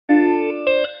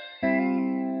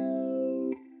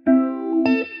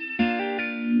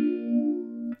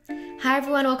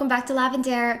everyone, welcome back to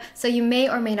Lavendaire. So you may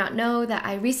or may not know that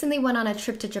I recently went on a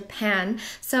trip to Japan.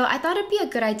 So I thought it'd be a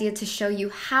good idea to show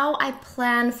you how I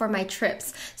plan for my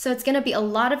trips. So it's gonna be a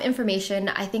lot of information.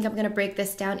 I think I'm gonna break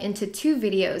this down into 2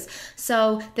 videos.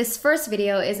 So this first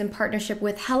video is in partnership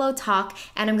with HelloTalk,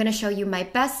 and I'm gonna show you my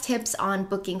best tips on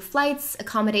booking flights,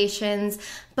 accommodations,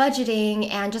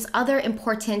 budgeting, and just other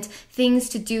important things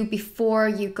to do before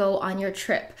you go on your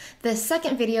trip. The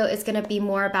second video is gonna be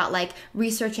more about like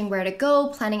researching where to go,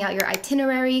 planning out your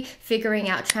itinerary, figuring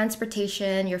out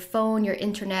transportation, your phone, your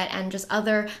internet, and just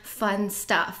other fun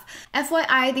stuff.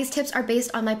 FYI, these tips are based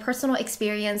on my personal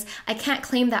experience. I can't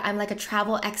claim that I'm like a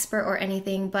travel expert or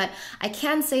anything, but I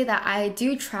can say that I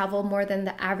do travel more than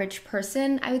the average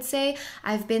person, I would say.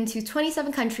 I've been to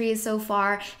 27 countries so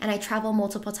far, and I travel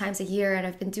multiple times a year, and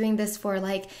I've been doing this for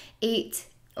like 8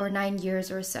 or 9 years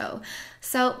or so.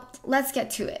 So let's get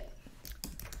to it.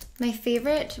 My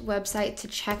favorite website to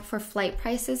check for flight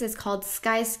prices is called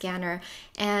Skyscanner,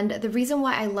 and the reason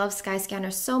why I love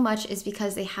Skyscanner so much is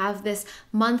because they have this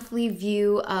monthly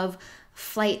view of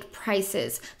flight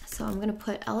prices. So I'm gonna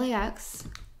put LAX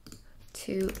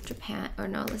to Japan, or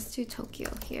no, let's do Tokyo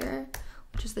here,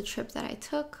 which is the trip that I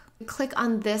took. Click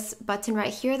on this button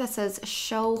right here that says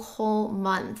show whole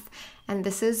month, and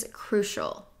this is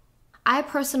crucial. I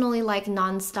personally like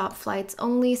non-stop flights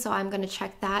only, so I'm gonna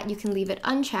check that. You can leave it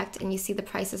unchecked and you see the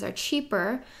prices are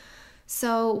cheaper.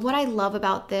 So what I love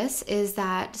about this is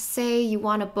that, say you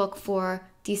wanna book for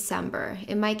December,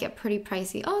 it might get pretty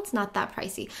pricey. Oh, it's not that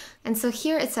pricey. And so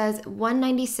here it says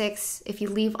 $196 if you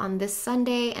leave on this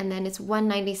Sunday, and then it's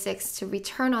 $196 to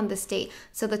return on this date.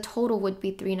 So the total would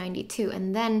be $392.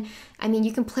 And then, I mean,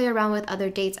 you can play around with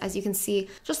other dates. As you can see,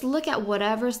 just look at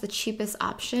whatever's the cheapest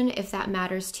option if that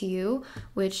matters to you,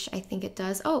 which I think it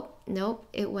does. Oh, nope,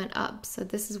 it went up. So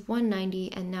this is $190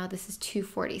 and now this is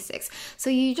 $246. So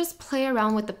you just play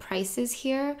around with the prices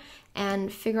here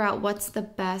and figure out what's the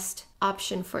best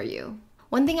option for you.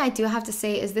 One thing I do have to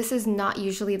say is this is not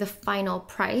usually the final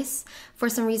price. For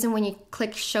some reason, when you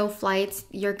click show flights,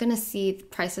 you're gonna see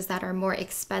prices that are more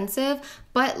expensive,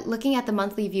 but looking at the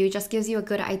monthly view just gives you a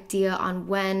good idea on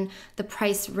when the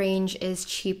price range is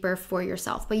cheaper for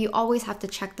yourself, but you always have to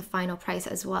check the final price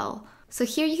as well. So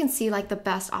here you can see like the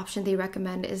best option they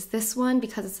recommend is this one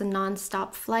because it's a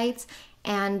non-stop flight.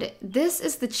 And this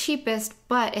is the cheapest,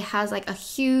 but it has like a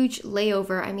huge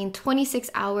layover. I mean,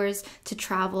 26 hours to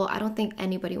travel. I don't think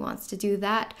anybody wants to do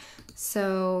that.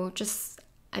 So just,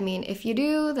 I mean, if you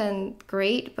do, then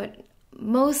great. But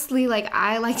mostly like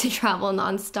I like to travel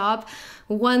nonstop,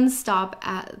 one stop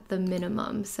at the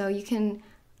minimum. So you can,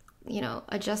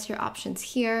 adjust your options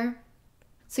here.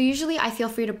 So usually I feel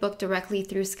free to book directly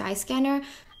through Skyscanner.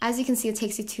 As you can see, it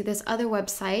takes you to this other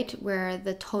website where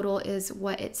the total is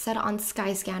what it said on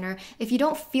Skyscanner. If you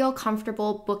don't feel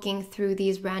comfortable booking through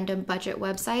these random budget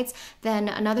websites, then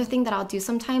another thing that I'll do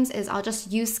sometimes is I'll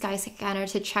just use Skyscanner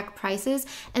to check prices,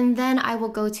 and then I will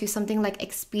go to something like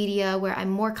Expedia where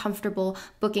I'm more comfortable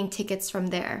booking tickets from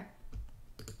there.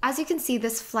 As you can see,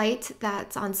 this flight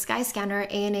that's on Skyscanner,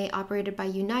 ANA operated by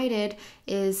United,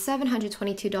 is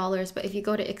 $722, but if you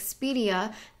go to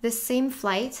Expedia, this same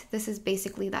flight, this is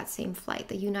basically that same flight,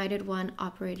 the United one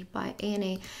operated by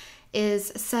ANA,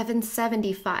 is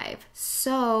 $775.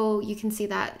 So you can see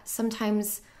that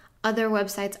sometimes other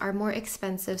websites are more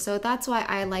expensive, so that's why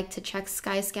I like to check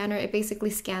Skyscanner. It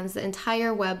basically scans the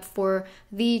entire web for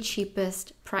the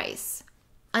cheapest price.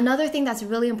 Another thing that's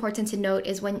really important to note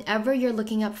is whenever you're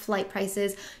looking up flight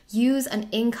prices, use an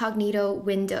incognito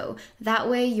window. That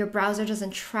way your browser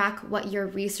doesn't track what you're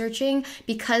researching,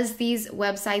 because these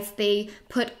websites, they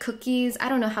put cookies. I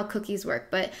don't know how cookies work,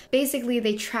 but basically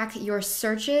they track your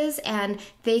searches and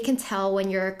they can tell when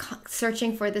you're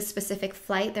searching for this specific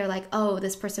flight. They're like, oh,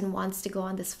 this person wants to go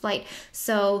on this flight.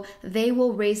 So they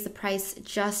will raise the price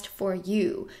just for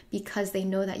you because they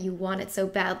know that you want it so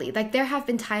badly. Like there have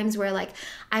been times where like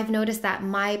I've noticed that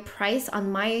my price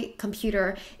on my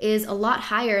computer is a lot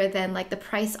higher than like the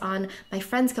price on my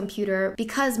friend's computer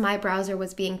because my browser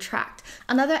was being tracked.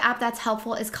 Another app that's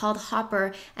helpful is called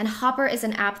Hopper, and Hopper is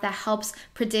an app that helps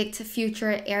predict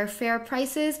future airfare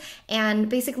prices, and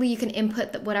basically you can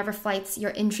input whatever flights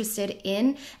you're interested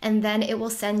in, and then it will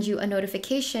send you a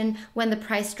notification when the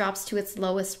price drops to its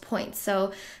lowest point.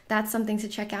 So that's something to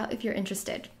check out if you're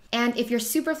interested. And if you're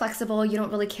super flexible, you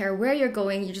don't really care where you're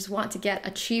going, you just want to get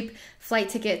a cheap flight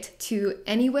ticket to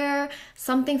anywhere,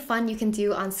 something fun you can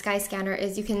do on Skyscanner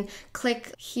is you can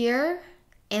click here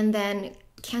and then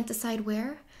can't decide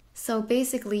where. So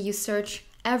basically you search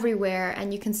everywhere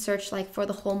and you can search like for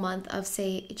the whole month of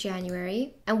say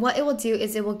January. And what it will do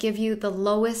is it will give you the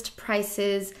lowest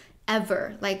prices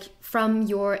ever, like from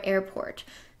your airport.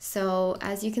 So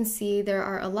as you can see, there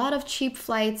are a lot of cheap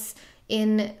flights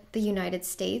in the United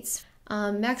States.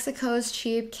 Mexico's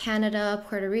cheap, Canada,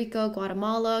 Puerto Rico,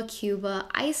 Guatemala, Cuba,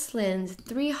 Iceland,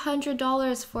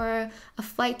 $300 for a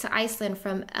flight to Iceland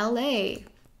from LA.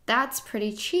 That's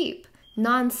pretty cheap.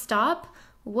 Non-stop?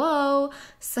 Whoa.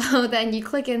 So then you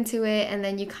click into it and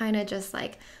then you kind of just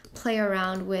like play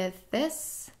around with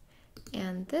this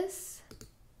and this.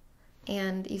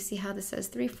 And you see how this says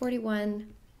 341.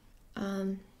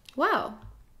 Wow.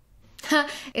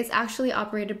 It's actually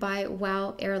operated by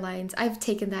WOW Airlines. I've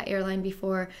taken that airline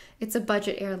before. It's a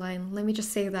budget airline. Let me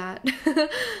just say that.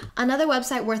 Another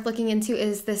website worth looking into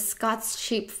is this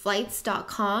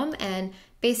ScottscheapFlights.com, and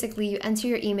basically you enter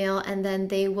your email and then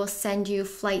they will send you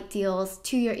flight deals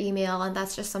to your email, and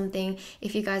that's just something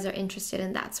if you guys are interested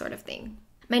in that sort of thing.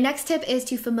 My next tip is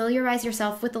to familiarize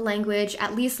yourself with the language,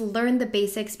 at least learn the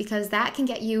basics, because that can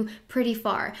get you pretty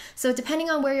far. So depending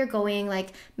on where you're going,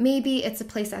 like maybe it's a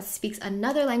place that speaks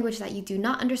another language that you do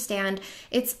not understand,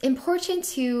 it's important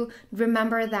to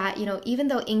remember that, you know, even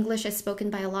though English is spoken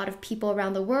by a lot of people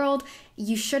around the world,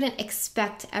 you shouldn't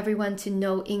expect everyone to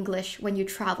know English when you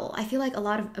travel. I feel like a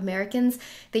lot of Americans,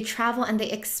 they travel and they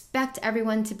expect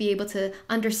everyone to be able to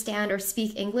understand or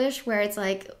speak English, where it's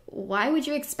like, why would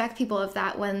you expect people of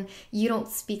that when you don't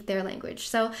speak their language?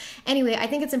 So anyway, I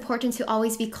think it's important to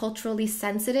always be culturally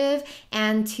sensitive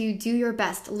and to do your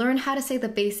best. Learn how to say the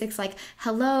basics like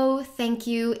hello, thank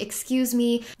you, excuse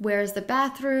me, where's the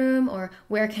bathroom, or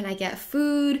where can I get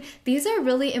food? These are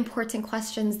really important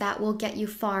questions that will get you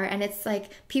far, and it's like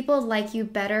people like you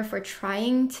better for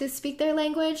trying to speak their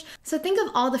language. So think of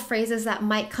all the phrases that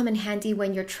might come in handy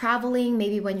when you're traveling,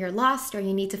 maybe when you're lost or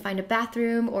you need to find a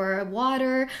bathroom or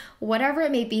water, whatever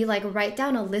it may be. Like write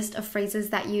down a list of phrases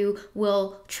that you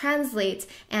will translate.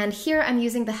 And here I'm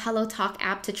using the HelloTalk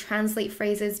app to translate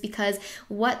phrases, because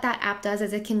what that app does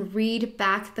is it can read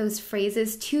back those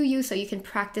phrases to you so you can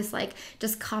practice like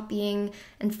just copying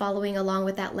and following along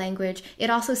with that language. It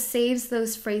also saves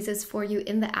those phrases for you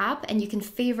in the app, and you can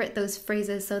favorite those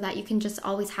phrases so that you can just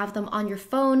always have them on your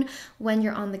phone when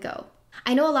you're on the go.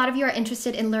 I know a lot of you are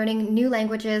interested in learning new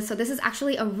languages, so this is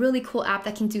actually a really cool app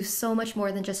that can do so much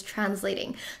more than just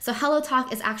translating. So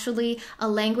HelloTalk is actually a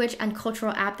language and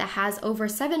cultural app that has over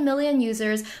 7 million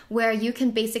users, where you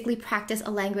can basically practice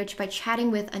a language by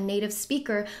chatting with a native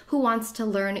speaker who wants to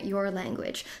learn your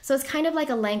language. So it's kind of like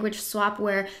a language swap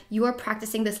where you're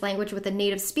practicing this language with a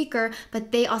native speaker,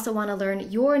 but they also want to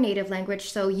learn your native language,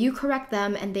 so you correct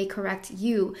them and they correct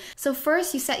you. So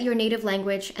first you set your native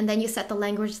language, and then you set the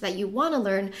language that you want to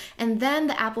learn, and then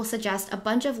the app will suggest a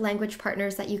bunch of language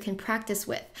partners that you can practice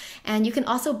with. And you can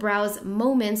also browse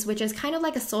Moments, which is kind of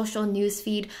like a social news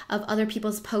feed of other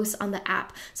people's posts on the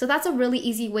app. So that's a really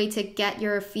easy way to get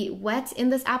your feet wet in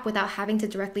this app without having to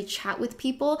directly chat with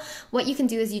people. What you can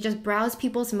do is you just browse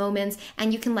people's moments,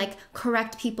 and you can like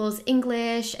correct people's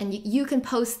English, and you can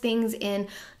post things in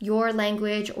your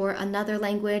language or another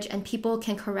language, and people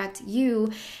can correct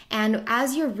you. And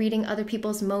as you're reading other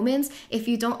people's moments, if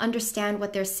you don't understand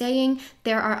what they're saying,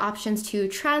 there are options to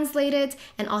translate it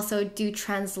and also do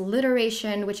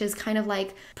transliteration, which is kind of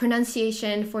like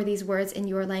pronunciation for these words in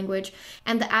your language.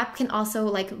 And the app can also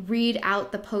like read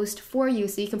out the post for you,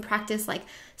 so you can practice like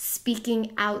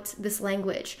speaking out this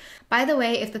language. By the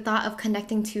way, if the thought of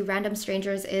connecting to random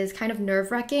strangers is kind of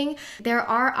nerve-wracking, there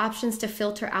are options to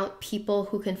filter out people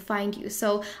who can find you.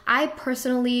 So I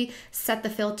personally set the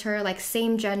filter like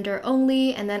same gender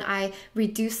only, and then I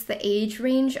reduce the age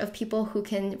range of people who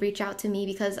can reach out to me,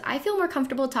 because I feel more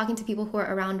comfortable talking to people who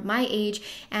are around my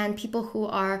age and people who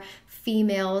are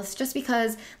females, just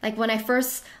because like when I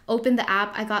first opened the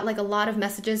app, I got like a lot of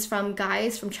messages from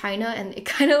guys from China, and it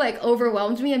kind of like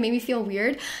overwhelmed me and made me feel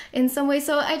weird in some way.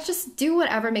 So I just do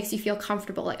whatever makes you feel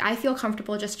comfortable. Like I feel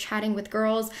comfortable just chatting with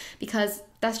girls because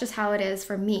that's just how it is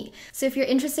for me. So if you're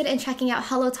interested in checking out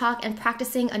HelloTalk and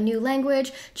practicing a new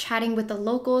language, chatting with the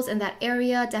locals in that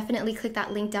area, definitely click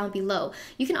that link down below.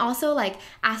 You can also like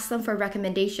ask them for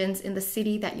recommendations in the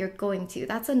city that you're going to.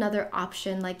 That's another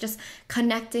option, like just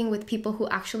connecting with people who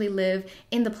actually live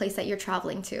in the place that you're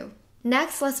traveling to.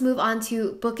 Next, let's move on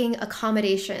to booking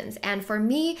accommodations. And for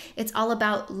me, it's all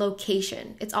about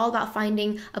location. It's all about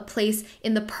finding a place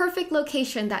in the perfect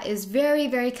location that is very,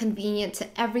 very convenient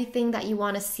to everything that you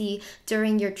want to see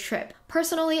during your trip.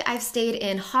 Personally, I've stayed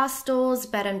in hostels,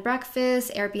 bed and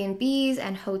breakfast, Airbnbs,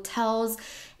 and hotels.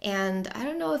 And I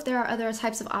don't know if there are other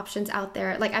types of options out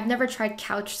there. Like I've never tried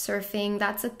couch surfing.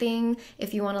 That's a thing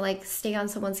if you want to like stay on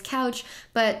someone's couch.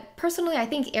 But personally, I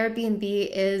think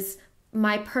Airbnb is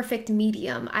my perfect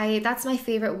medium. That's my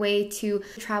favorite way to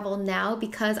travel now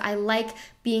because I like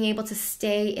being able to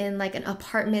stay in like an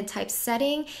apartment type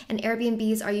setting, and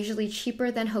Airbnbs are usually cheaper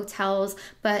than hotels,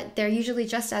 but they're usually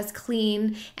just as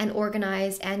clean and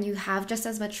organized, and you have just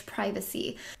as much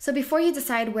privacy. So before you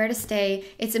decide where to stay,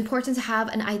 it's important to have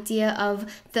an idea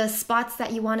of the spots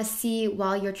that you want to see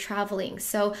while you're traveling.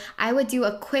 So I would do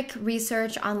a quick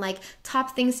research on like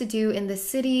top things to do in the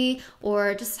city,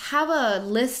 or just have a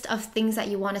list of things that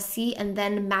you want to see and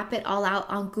then map it all out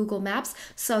on Google Maps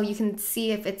so you can see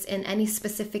if it's in any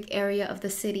specific area of the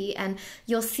city, and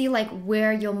you'll see like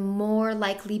where you'll more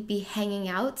likely be hanging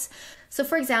out. So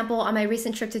for example, on my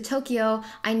recent trip to Tokyo,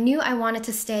 I knew I wanted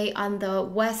to stay on the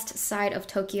west side of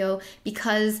Tokyo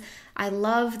because I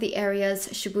love the areas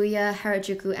Shibuya,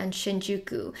 Harajuku, and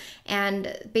Shinjuku.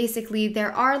 And basically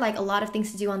there are like a lot of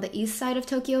things to do on the east side of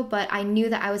Tokyo, but I knew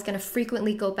that I was going to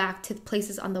frequently go back to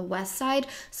places on the west side.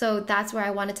 So that's where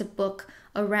I wanted to book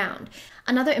around.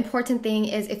 Another important thing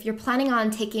is if you're planning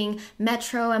on taking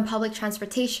metro and public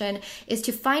transportation is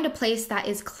to find a place that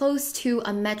is close to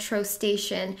a metro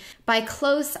station. By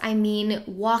close, I mean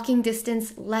walking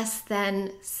distance less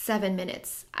than 7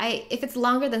 minutes. If it's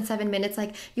longer than 7 minutes,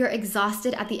 like you're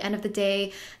exhausted at the end of the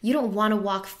day, you don't want to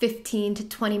walk 15 to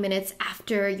 20 minutes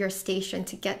after your station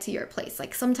to get to your place.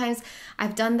 Like sometimes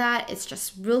I've done that. It's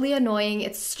just really annoying.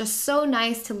 It's just so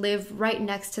nice to live right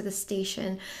next to the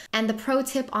station. And the pro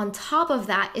tip on top of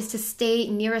that is to stay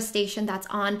near a station that's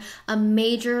on a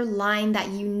major line that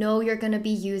you know you're going to be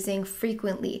using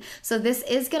frequently. So this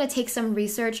is going to take some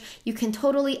research. You can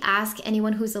totally ask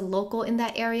anyone who's a local in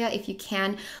that area if you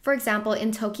can. For example,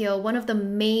 in Tokyo, one of the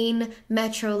main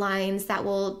metro lines that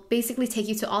will basically take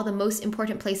you to all the most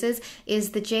important places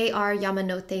is the JR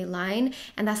Yamanote line,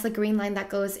 and that's the green line that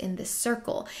goes in this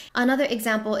circle. Another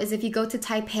example is if you go to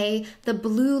Taipei, the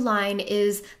blue line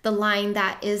is the line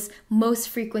that is most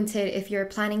frequented if you're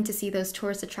planning to see those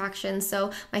tourist attractions.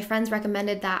 So my friends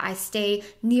recommended that I stay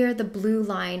near the blue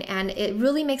line, and it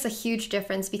really makes a huge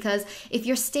difference because if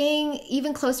you're staying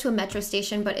even close to a metro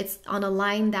station but it's on a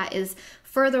line that is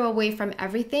further away from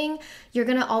everything, you're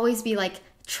gonna always be like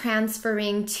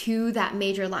transferring to that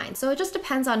major line. So it just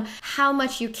depends on how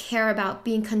much you care about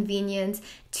being convenient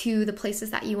to the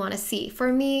places that you want to see.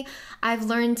 For me, I've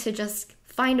learned to just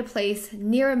find a place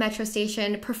near a metro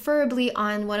station, preferably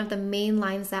on one of the main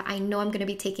lines that I know I'm going to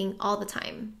be taking all the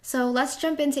time. So let's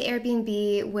jump into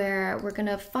Airbnb, where we're going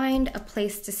to find a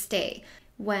place to stay.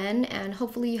 When, and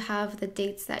hopefully you have the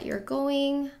dates that you're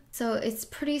going. So it's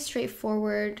pretty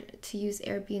straightforward to use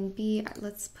Airbnb.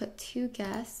 Let's put 2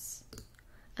 guests,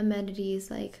 amenities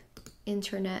like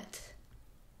internet.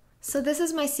 So this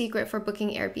is my secret for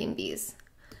booking Airbnbs.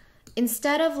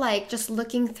 Instead of like just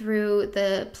looking through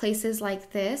the places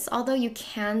like this, although you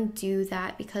can do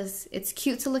that because it's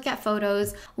cute to look at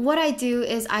photos, what I do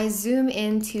is I zoom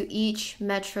into each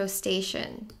metro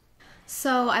station.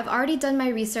 So I've already done my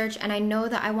research and I know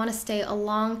that I want to stay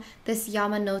along this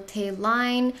Yamanote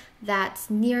line that's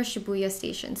near Shibuya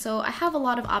station. So I have a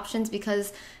lot of options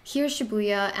because here's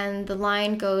Shibuya and the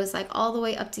line goes like all the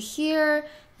way up to here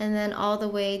and then all the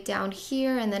way down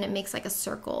here, and then it makes like a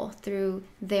circle through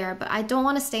there. But I don't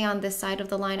want to stay on this side of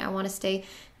the line. I want to stay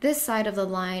this side of the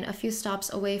line, a few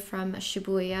stops away from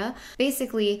Shibuya.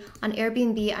 Basically, on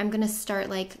Airbnb, I'm gonna start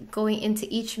like going into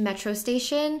each metro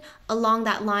station along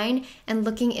that line and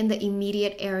looking in the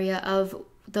immediate area of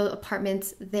the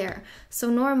apartments there.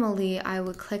 So normally I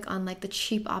would click on like the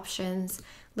cheap options,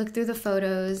 look through the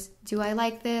photos. Do I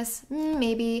like this?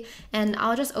 Maybe. And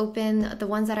I'll just open the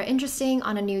ones that are interesting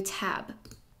on a new tab.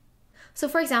 So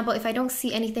for example, if I don't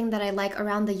see anything that I like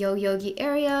around the Yoyogi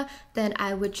area, then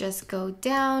I would just go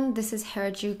down. This is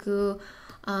Harajuku.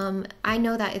 I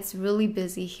know that it's really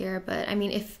busy here, but I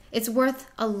mean, if it's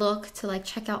worth a look to like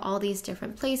check out all these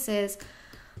different places.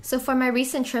 So for my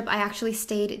recent trip, I actually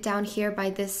stayed down here by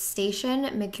this station,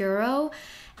 Meguro.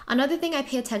 Another thing I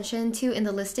pay attention to in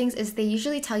the listings is they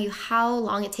usually tell you how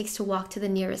long it takes to walk to the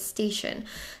nearest station.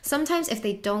 Sometimes if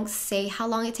they don't say how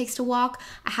long it takes to walk,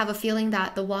 I have a feeling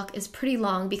that the walk is pretty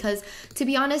long because, to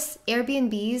be honest,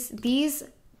 Airbnbs, these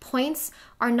points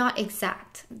are not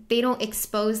exact. They don't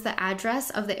expose the address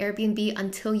of the Airbnb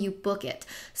until you book it.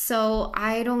 So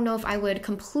I don't know if I would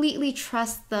completely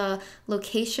trust the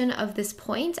location of this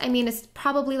point. I mean, it's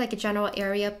probably like a general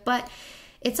area, but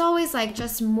it's always like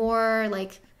just more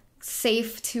like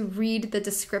safe to read the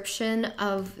description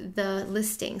of the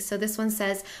listing. So this one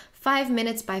says 5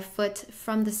 minutes by foot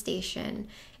from the station.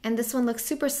 And this one looks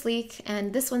super sleek,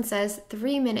 and this one says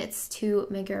 3 minutes to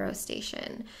Meguro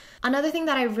Station. Another thing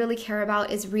that I really care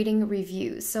about is reading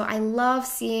reviews. So I love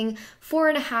seeing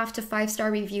 4.5 to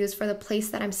 5-star reviews for the place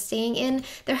that I'm staying in.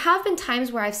 There have been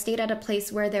times where I've stayed at a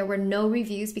place where there were no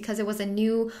reviews because it was a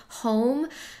new home.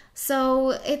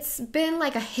 So it's been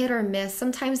like a hit or miss.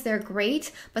 Sometimes they're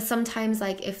great, but sometimes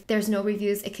like if there's no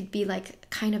reviews, it could be like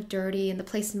kind of dirty and the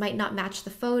place might not match the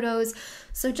photos.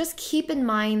 So just keep in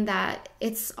mind that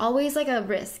it's always like a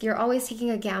risk. You're always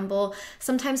taking a gamble.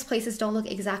 Sometimes places don't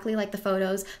look exactly like the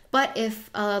photos, but if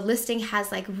a listing has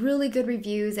like really good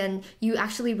reviews and you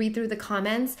actually read through the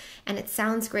comments and it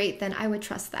sounds great, then I would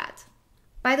trust that.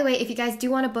 By the way, if you guys do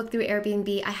want to book through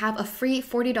Airbnb, I have a free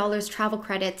 $40 travel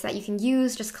credits that you can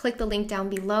use. Just click the link down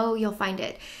below, you'll find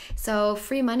it. So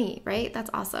free money, right? That's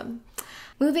awesome.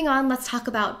 Moving on, let's talk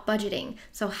about budgeting.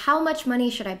 So how much money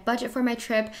should I budget for my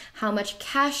trip? How much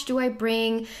cash do I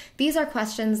bring? These are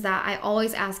questions that I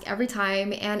always ask every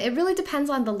time, and it really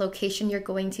depends on the location you're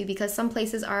going to because some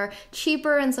places are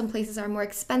cheaper and some places are more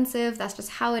expensive. That's just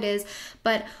how it is.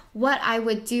 But what I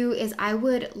would do is I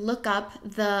would look up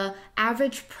the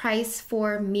average price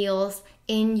for meals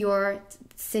in your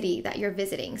city that you're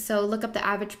visiting. So look up the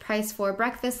average price for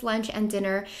breakfast, lunch, and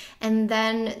dinner, and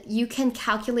then you can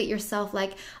calculate yourself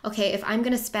like, okay, if I'm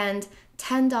gonna spend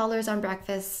 $10 on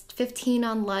breakfast, $15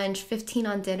 on lunch, $15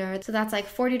 on dinner. So that's like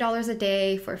 $40 a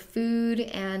day for food,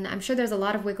 and I'm sure there's a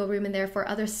lot of wiggle room in there for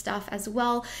other stuff as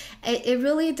well. It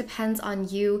really depends on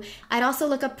you. I'd also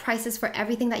look up prices for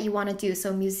everything that you want to do.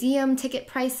 So museum ticket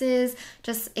prices,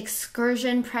 just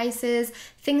excursion prices,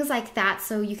 things like that.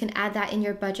 So you can add that in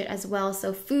your budget as well.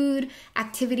 So food,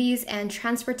 activities, and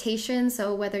transportation.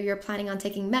 So whether you're planning on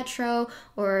taking metro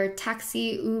or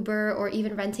taxi, Uber, or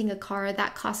even renting a car,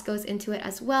 that cost goes into it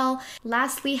as well.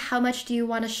 Lastly, how much do you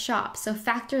want to shop? So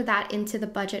factor that into the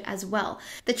budget as well.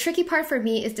 The tricky part for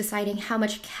me is deciding how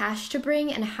much cash to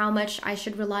bring and how much I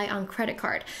should rely on credit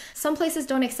card. Some places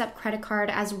don't accept credit card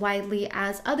as widely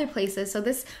as other places, so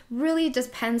this really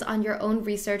depends on your own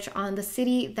research on the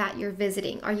city that you're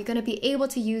visiting. Are you going to be able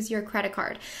to use your credit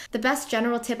card? The best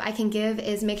general tip I can give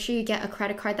is make sure you get a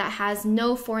credit card that has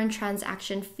no foreign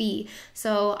transaction fee.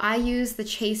 So I use the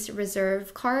Chase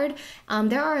Reserve card.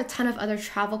 There are a ton of other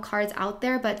travel cards out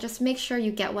there, but just make sure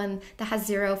you get one that has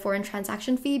 0 foreign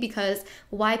transaction fee because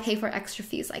why pay for extra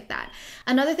fees like that?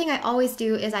 Another thing I always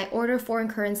do is I order foreign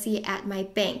currency at my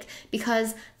bank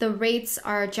because the rates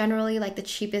are generally like the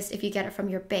cheapest if you get it from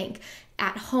your bank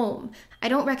at home. I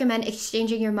don't recommend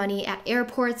exchanging your money at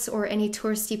airports or any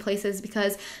touristy places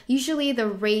because usually the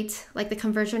rate, like the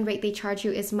conversion rate they charge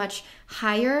you, is much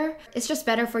higher. It's just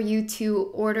better for you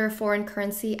to order foreign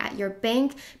currency at your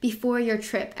bank before your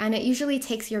trip, and it usually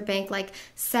takes your bank like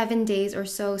 7 days or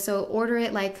so, so order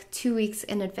it like 2 weeks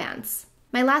in advance.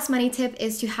 My last money tip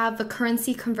is to have the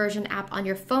currency conversion app on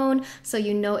your phone so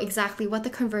you know exactly what the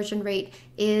conversion rate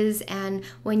is, and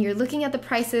when you're looking at the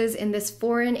prices in this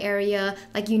foreign area,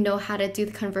 like you know how to do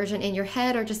the conversion in your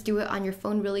head or just do it on your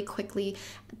phone really quickly,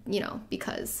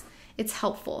 because it's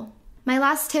helpful. My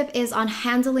last tip is on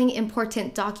handling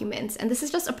important documents, and this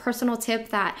is just a personal tip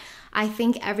that I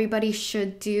think everybody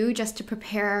should do just to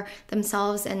prepare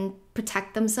themselves and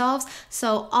protect themselves.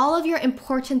 So all of your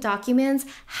important documents,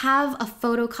 have a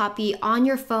photocopy on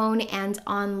your phone and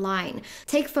online.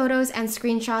 Take photos and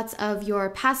screenshots of your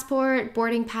passport,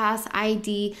 boarding pass,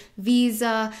 ID,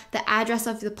 visa, the address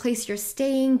of the place you're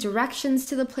staying, directions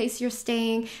to the place you're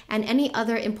staying, and any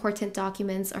other important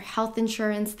documents or health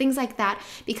insurance, things like that,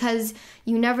 because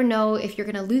you never know if you're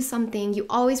gonna lose something. You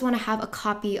always wanna have a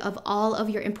copy of all of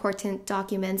your important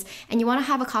documents, and you wanna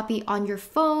have a copy on your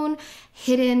phone,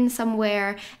 hidden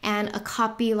somewhere, and a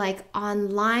copy like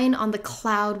online on the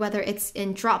cloud, whether it's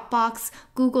in Dropbox,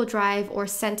 Google Drive, or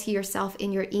sent to yourself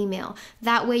in your email.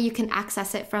 That way you can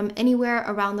access it from anywhere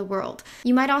around the world.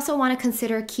 You might also want to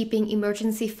consider keeping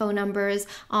emergency phone numbers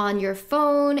on your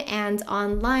phone and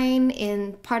online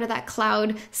in part of that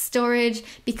cloud storage,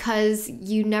 because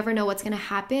you never know what's going to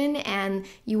happen and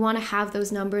you want to have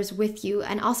those numbers with you.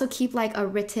 And also keep like a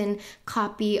written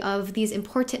copy of these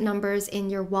important numbers in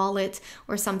your wallet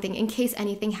or something in case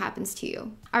anything happens to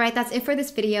you. All right, that's it for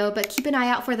this video, but keep an eye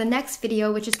out for the next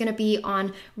video, which is going to be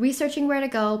on researching where to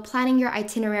go, planning your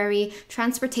itinerary,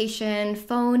 transportation,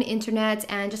 phone, internet,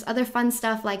 and just other fun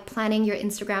stuff like planning your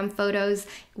Instagram photos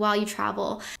while you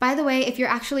travel. By the way, if you're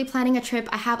actually planning a trip,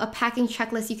 I have a packing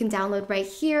checklist you can download right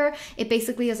here. It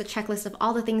basically is a checklist of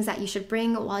all the things that you should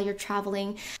bring while you're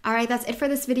traveling. All right, that's it for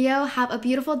this video. Have a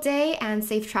beautiful day and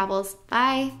safe travels.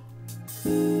 Bye.